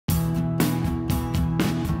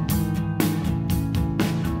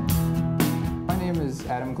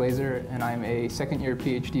Adam Glaser, and I'm a second-year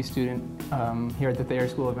Ph.D. student here at the Thayer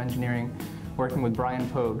School of Engineering, working with Brian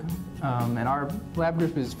Pogue. And our lab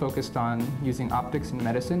group is focused on using optics in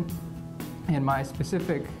medicine. And my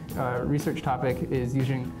specific research topic is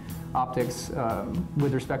using optics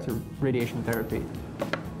with respect to radiation therapy.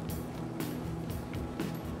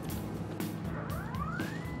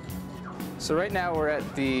 So right now we're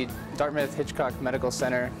at the Dartmouth-Hitchcock Medical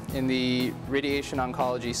Center in the Radiation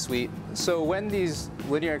Oncology Suite. So when these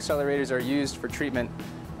linear accelerators are used for treatment,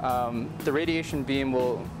 the radiation beam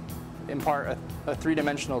will impart a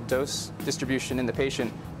three-dimensional dose distribution in the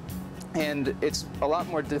patient. And it's a lot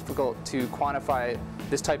more difficult to quantify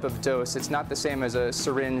this type of dose. It's not the same as a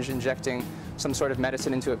syringe injecting some sort of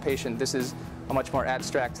medicine into a patient. This is a much more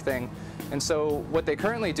abstract thing. And so what they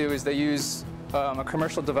currently do is they use a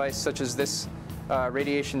commercial device such as this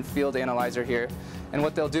radiation field analyzer here. And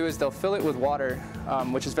what they'll do is they'll fill it with water,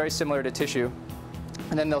 which is very similar to tissue.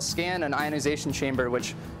 And then they'll scan an ionization chamber,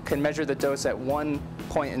 which can measure the dose at one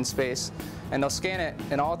point in space. And they'll scan it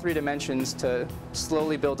in all three dimensions to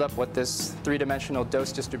slowly build up what this three-dimensional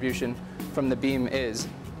dose distribution from the beam is.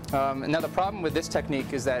 And now the problem with this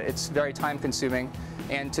technique is that it's very time-consuming,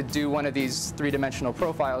 and to do one of these three-dimensional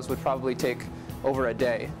profiles would probably take over a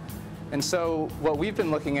day. And so what we've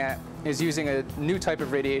been looking at is using a new type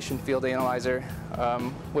of radiation field analyzer,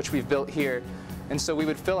 which we've built here. And so we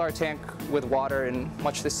would fill our tank with water in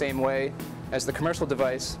much the same way as the commercial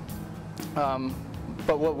device.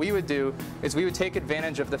 But what we would do is we would take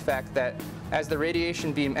advantage of the fact that as the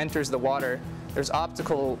radiation beam enters the water, there's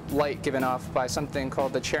optical light given off by something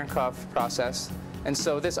called the Cherenkov process. And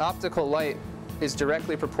so this optical light is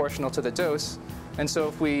directly proportional to the dose. And so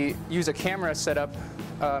if we use a camera set up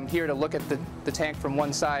here to look at the tank from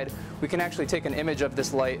one side, we can actually take an image of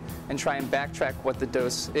this light and try and backtrack what the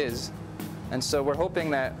dose is. And so we're hoping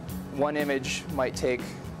that one image might take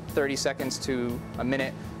 30 seconds to a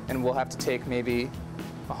minute, and we'll have to take maybe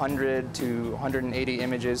 100 to 180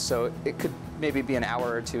 images, so it could maybe be an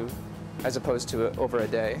hour or two as opposed to over a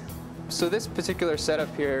day. So this particular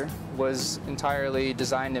setup here was entirely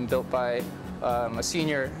designed and built by a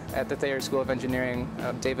senior at the Thayer School of Engineering,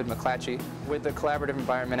 David McClatchy. With the collaborative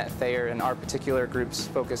environment at Thayer and our particular group's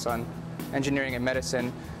focus on engineering and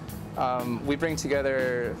medicine, we bring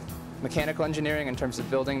together mechanical engineering in terms of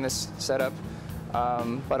building this setup,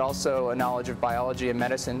 but also a knowledge of biology and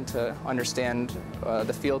medicine to understand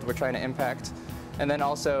the field we're trying to impact, and then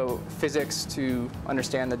also physics to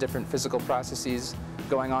understand the different physical processes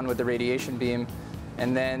going on with the radiation beam.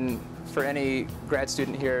 And then for any grad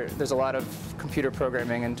student here, there's a lot of computer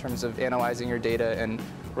programming in terms of analyzing your data and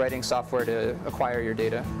writing software to acquire your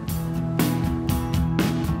data.